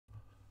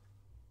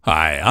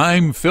Hi,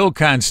 I'm Phil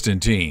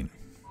Constantine.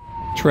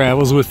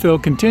 Travels with Phil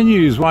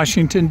continues.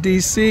 Washington,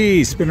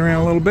 D.C. Spin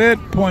around a little bit,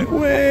 point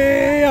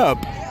way up.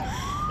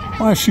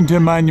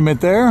 Washington Monument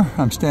there.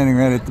 I'm standing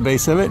right at the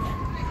base of it.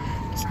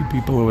 See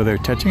people over there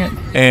touching it.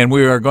 And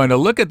we are going to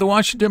look at the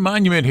Washington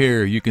Monument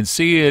here. You can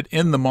see it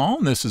in the mall,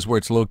 and this is where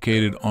it's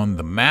located on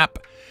the map.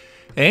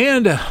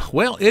 And,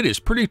 well, it is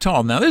pretty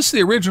tall. Now, this is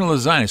the original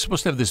design. It's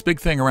supposed to have this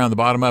big thing around the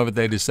bottom of it.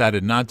 They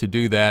decided not to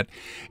do that.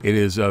 It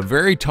is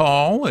very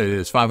tall. It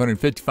is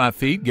 555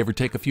 feet, give or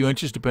take a few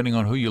inches, depending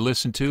on who you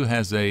listen to.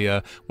 Has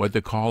a what they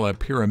call a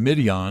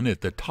pyramidion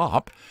at the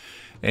top.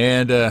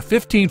 And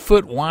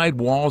 15-foot wide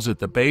walls at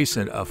the base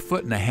and a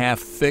foot and a half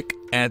thick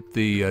at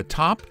the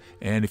top.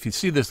 And if you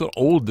see this little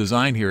old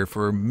design here,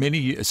 for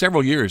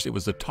several years, it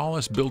was the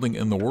tallest building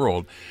in the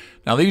world.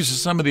 Now, these are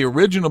some of the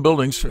original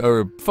buildings,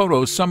 or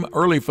photos, some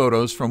early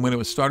photos from when it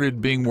was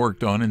started being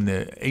worked on. In the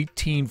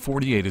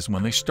 1848 is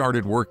when they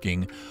started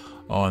working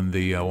on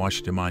the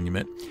Washington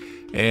Monument.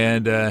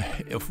 And,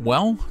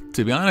 well,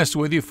 to be honest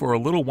with you, for a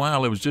little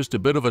while it was just a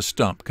bit of a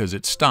stump because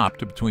it stopped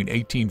between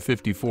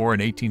 1854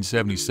 and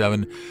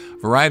 1877.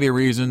 Variety of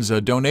reasons.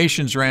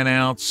 Donations ran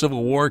out.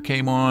 Civil War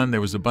came on.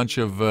 There was a bunch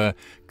of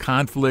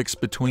conflicts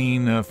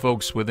between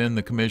folks within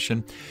the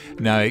commission.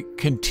 Now, it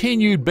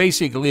continued.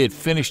 Basically, it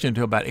finished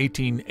until about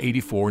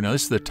 1884. Now,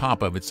 this is the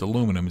top of it. It's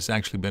aluminum. It's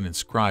actually been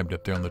inscribed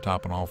up there on the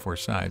top on all four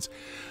sides.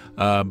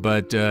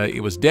 But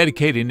it was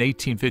dedicated in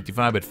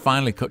 1855, but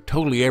finally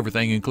totally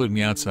everything, including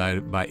the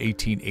outside, by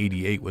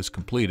 1888 was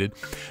completed.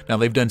 Now,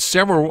 they've done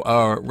several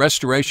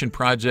restoration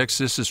projects.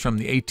 This is from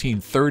the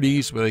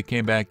 1830s, where they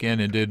came back in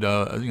and did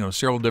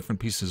several different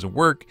pieces of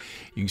work.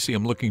 You can see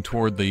them looking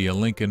toward the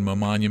Lincoln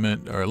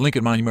Monument or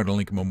Lincoln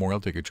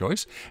Memorial, take your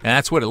choice. And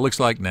that's what it looks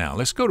like now.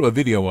 Let's go to a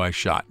video I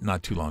shot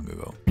not too long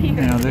ago.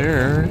 Now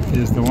there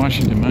is the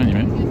Washington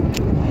Monument.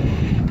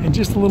 And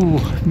just a little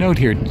note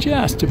here,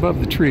 just above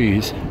the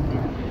trees,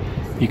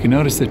 you can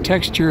notice the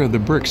texture of the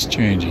bricks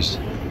changes.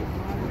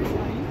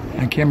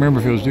 I can't remember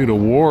if it was due to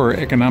war or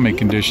economic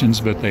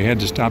conditions, but they had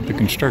to stop the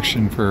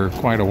construction for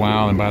quite a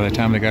while, and by the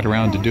time they got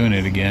around to doing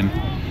it again,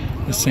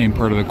 the same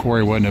part of the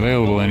quarry wasn't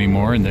available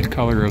anymore, and the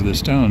color of the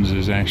stones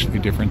is actually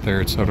different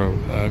there. It's sort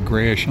of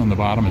grayish on the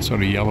bottom and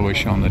sort of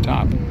yellowish on the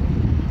top.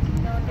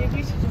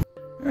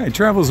 All right,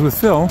 Travels with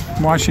Phil,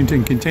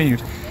 Washington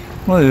continues.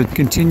 I want to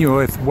continue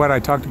with what I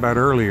talked about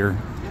earlier,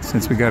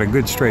 since we got a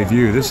good straight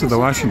view. This is the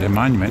Washington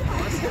Monument.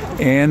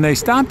 And they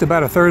stopped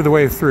about a third of the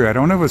way through. I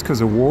don't know if it was because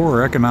of war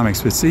or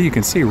economics, but see, you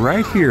can see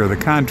right here the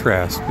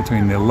contrast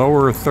between the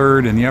lower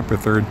third and the upper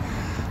third.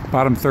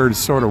 Bottom third is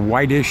sort of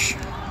whitish,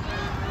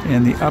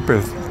 and the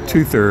upper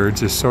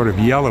two-thirds is sort of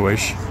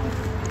yellowish.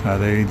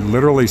 They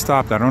literally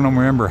stopped. I don't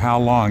remember how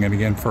long and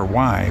again for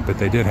why, but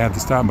they did have to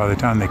stop by the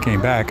time they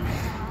came back.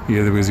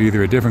 There was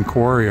either a different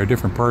quarry or a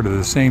different part of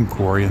the same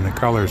quarry, and the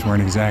colors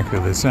weren't exactly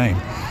the same.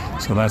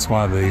 So that's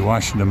why the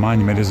Washington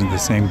Monument isn't the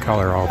same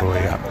color all the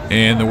way up.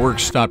 And the work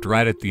stopped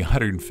right at the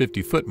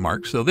 150-foot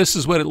mark. So this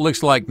is what it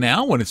looks like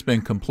now when it's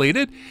been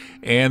completed.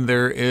 And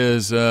there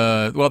is,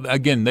 well,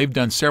 again, they've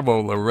done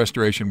several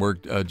restoration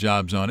work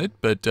jobs on it,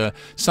 but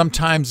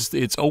sometimes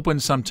it's open,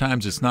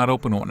 sometimes it's not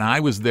open. When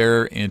I was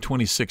there in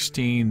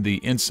 2016,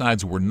 the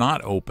insides were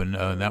not open.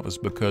 That was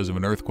because of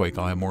an earthquake.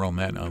 I'll have more on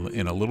that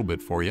in a little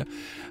bit for you.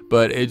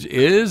 But it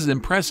is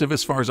impressive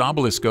as far as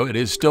obelisks go. It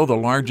is still the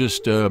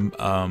largest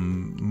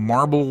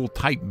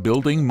marble-type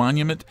building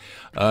monument.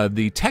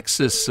 The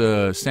Texas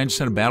Stanley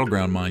Center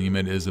Battleground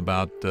Monument is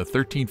about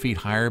 13 feet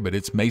higher, but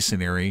it's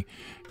masonry,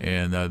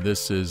 and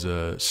this is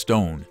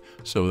stone.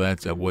 So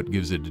that's what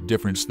gives it a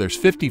difference. There's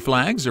 50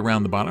 flags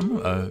around the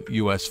bottom,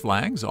 U.S.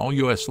 flags, all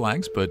U.S.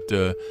 flags, but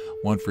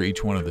one for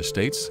each one of the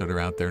states that are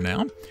out there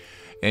now.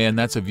 And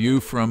that's a view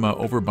from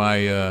over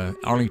by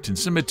Arlington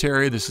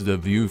Cemetery. This is a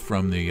view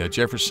from the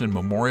Jefferson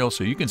Memorial,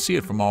 so you can see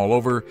it from all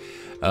over.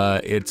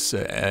 It's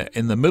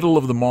in the middle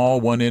of the mall.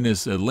 One end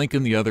is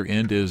Lincoln, the other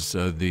end is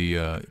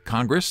the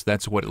Congress.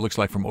 That's what it looks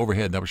like from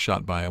overhead. That was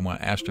shot by one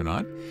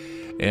astronaut.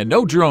 And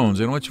no drones.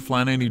 I don't want you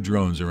flying any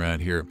drones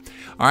around here.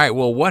 All right,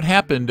 well, what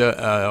happened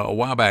a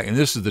while back, and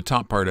this is the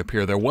top part up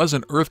here, there was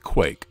an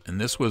earthquake, and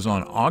this was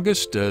on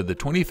August the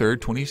 23rd,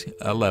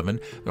 2011.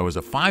 There was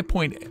a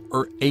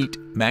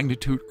 5.8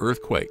 magnitude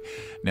earthquake.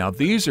 Now,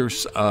 these are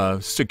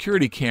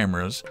security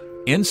cameras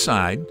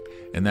inside,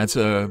 and that's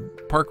a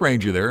park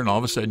ranger there, and all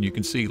of a sudden you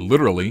can see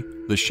literally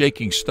the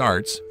shaking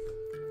starts.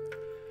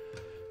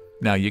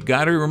 Now, you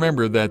got to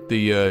remember that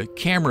the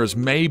cameras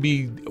may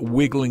be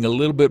wiggling a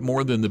little bit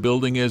more than the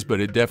building is,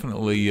 but it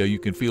definitely, you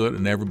can feel it,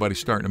 and everybody's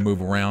starting to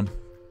move around.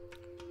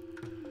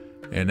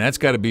 And that's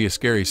got to be a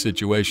scary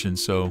situation.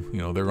 So, you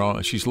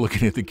know, she's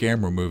looking at the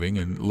camera moving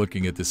and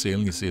looking at the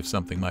ceiling to see if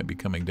something might be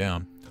coming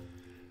down.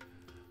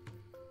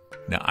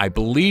 Now, I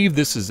believe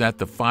this is at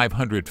the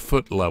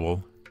 500-foot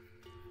level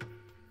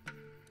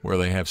where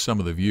they have some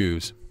of the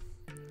views.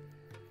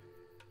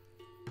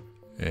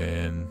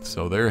 And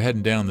so they're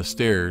heading down the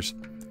stairs.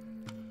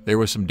 There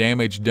was some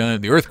damage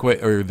done. The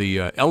earthquake, or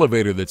the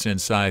elevator that's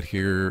inside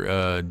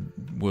here,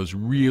 was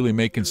really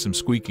making some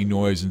squeaky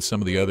noise in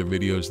some of the other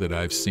videos that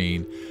I've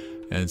seen.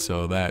 And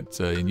so that,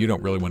 and you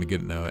don't really want to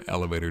get in an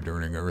elevator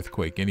during an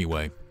earthquake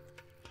anyway.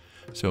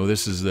 So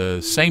this is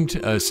the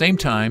same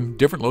time,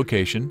 different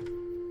location,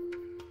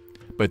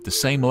 but the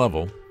same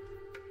level.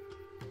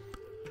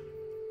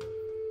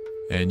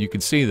 And you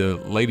can see the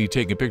lady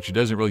taking a picture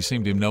doesn't really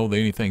seem to know that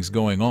anything's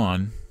going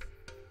on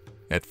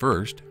at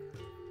first.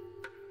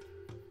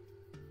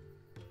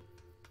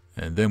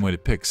 And then when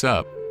it picks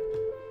up,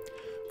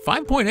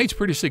 5.8 is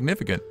pretty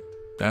significant.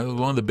 That was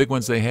one of the big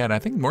ones they had. I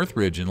think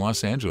Northridge in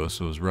Los Angeles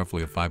was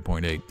roughly a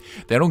 5.8.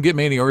 They don't get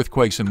many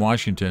earthquakes in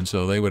Washington,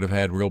 so they would have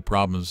had real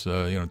problems,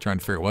 trying to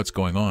figure out what's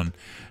going on,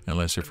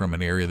 unless they're from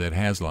an area that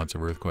has lots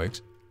of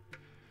earthquakes.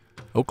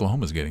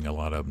 Oklahoma's getting a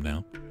lot of them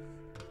now.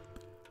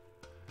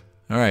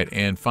 All right,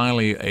 and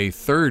finally a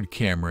third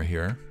camera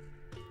here.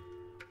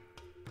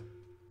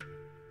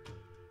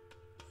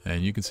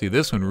 And you can see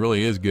this one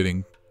really is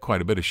getting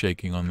quite a bit of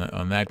shaking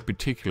on that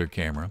particular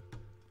camera.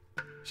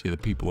 See the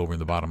people over in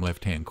the bottom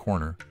left-hand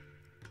corner.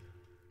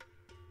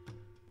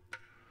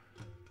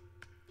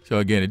 So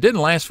again, it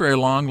didn't last very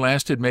long.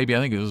 Lasted maybe, I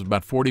think it was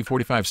about 40,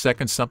 45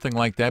 seconds, something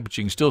like that. But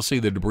you can still see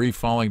the debris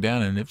falling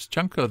down. And if a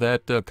chunk of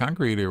that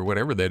concrete or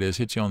whatever that is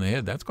hits you on the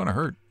head, that's going to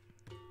hurt.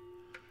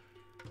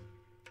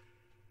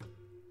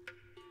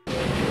 All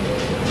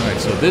right,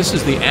 so this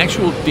is the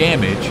actual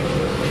damage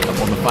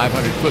up on the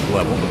 500-foot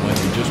level, the one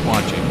we're just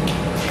watching.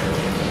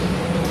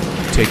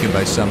 Taken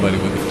by somebody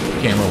with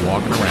a camera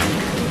walking around.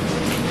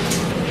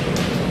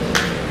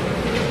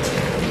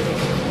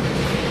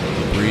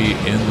 Debris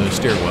in the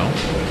stairwell.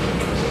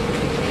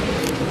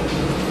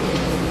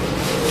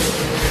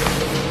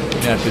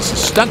 Now, if this is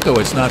stucco,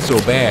 it's not so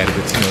bad. If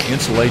it's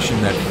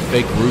insulation, that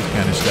fake roof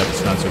kind of stuff,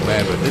 it's not so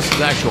bad. But this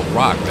is actual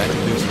rock. That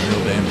can do some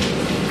real damage.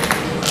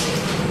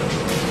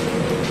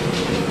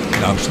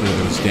 And obviously,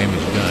 there was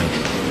damage done.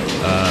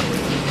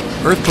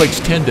 Earthquakes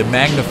tend to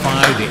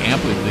magnify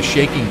the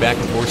shaking back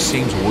and forth.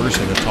 Seems worse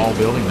in a tall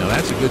building. Now,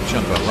 that's a good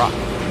chunk of rock.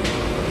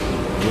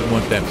 You wouldn't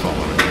want that falling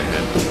on your head.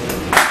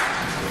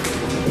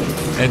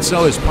 And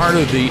so as part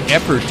of the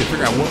effort to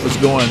figure out what was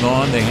going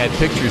on, they had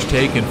pictures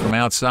taken from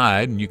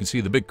outside, and you can see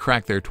the big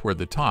crack there toward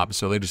the top.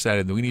 So they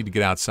decided that we need to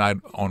get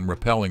outside on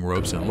rappelling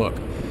ropes and look.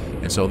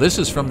 And so this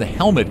is from the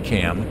helmet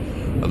cam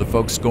of the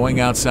folks going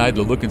outside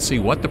to look and see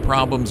what the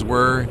problems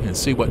were and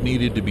see what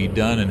needed to be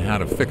done and how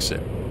to fix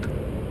it.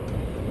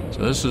 So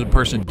this is a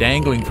person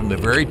dangling from the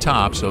very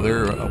top, so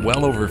they're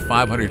well over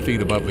 500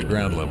 feet above the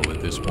ground level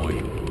at this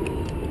point.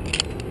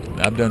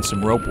 I've done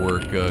some rope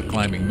work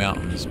climbing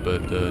mountains,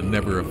 but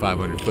never a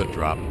 500-foot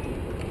drop,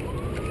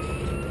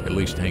 at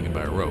least hanging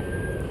by a rope.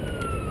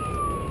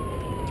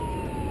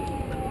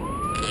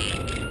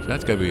 So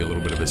that's got to be a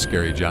little bit of a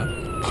scary job.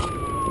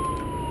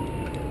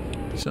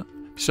 So,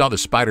 you saw the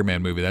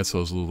Spider-Man movie. That's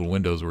those little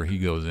windows where he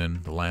goes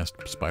in, the last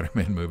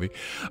Spider-Man movie.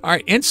 All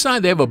right,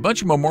 inside they have a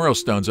bunch of memorial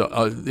stones.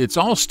 It's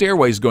all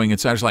stairways going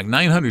inside. There's like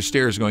 900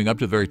 stairs going up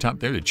to the very top.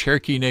 They're the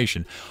Cherokee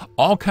Nation.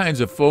 All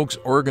kinds of folks,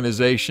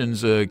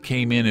 organizations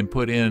came in and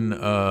put in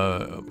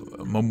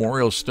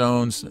memorial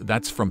stones.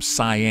 That's from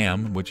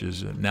Siam, which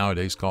is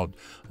nowadays called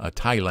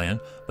Thailand.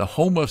 The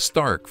Home of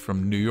Stark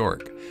from New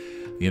York.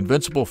 The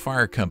Invincible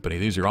Fire Company.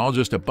 These are all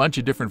just a bunch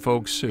of different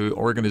folks,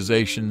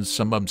 organizations,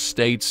 some of them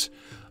states,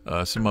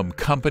 some of them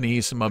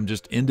companies, some of them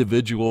just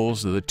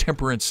individuals. The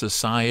Temperance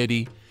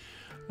Society,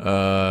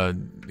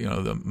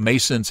 the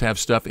Masons have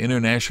stuff.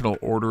 International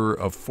Order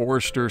of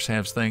Foresters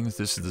have things.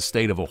 This is the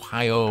state of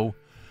Ohio.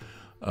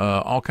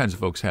 All kinds of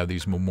folks have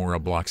these memorial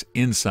blocks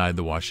inside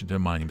the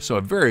Washington Monument. So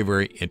a very,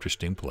 very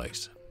interesting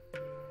place.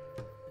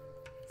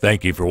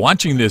 Thank you for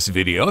watching this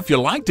video. If you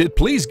liked it,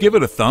 please give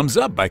it a thumbs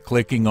up by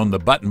clicking on the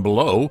button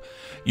below.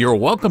 You're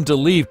welcome to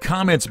leave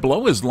comments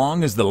below as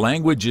long as the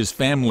language is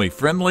family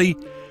friendly.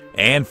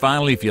 And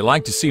finally, if you'd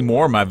like to see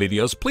more of my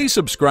videos, please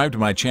subscribe to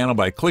my channel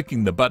by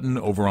clicking the button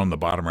over on the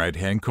bottom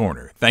right-hand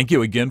corner. Thank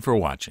you again for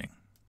watching.